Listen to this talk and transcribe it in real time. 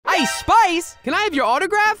Hey, Spice, can I have your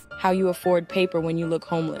autograph? How you afford paper when you look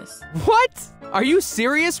homeless. What? Are you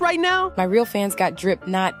serious right now? My real fans got drip,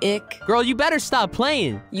 not ick. Girl, you better stop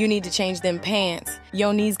playing. You need to change them pants.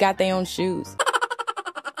 Yo knees got their own shoes.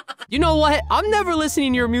 You know what? I'm never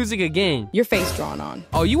listening to your music again. Your face drawn on.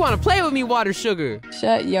 Oh, you want to play with me, Water Sugar?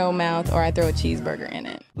 Shut yo mouth or I throw a cheeseburger in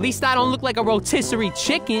it. At least I don't look like a rotisserie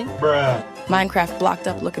chicken. Bruh. Minecraft blocked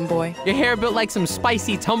up looking boy. Your hair built like some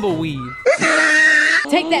spicy tumbleweed.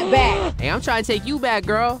 Take that back. Hey, I'm trying to take you back,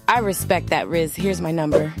 girl. I respect that, Riz. Here's my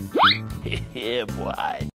number. Yeah, boy.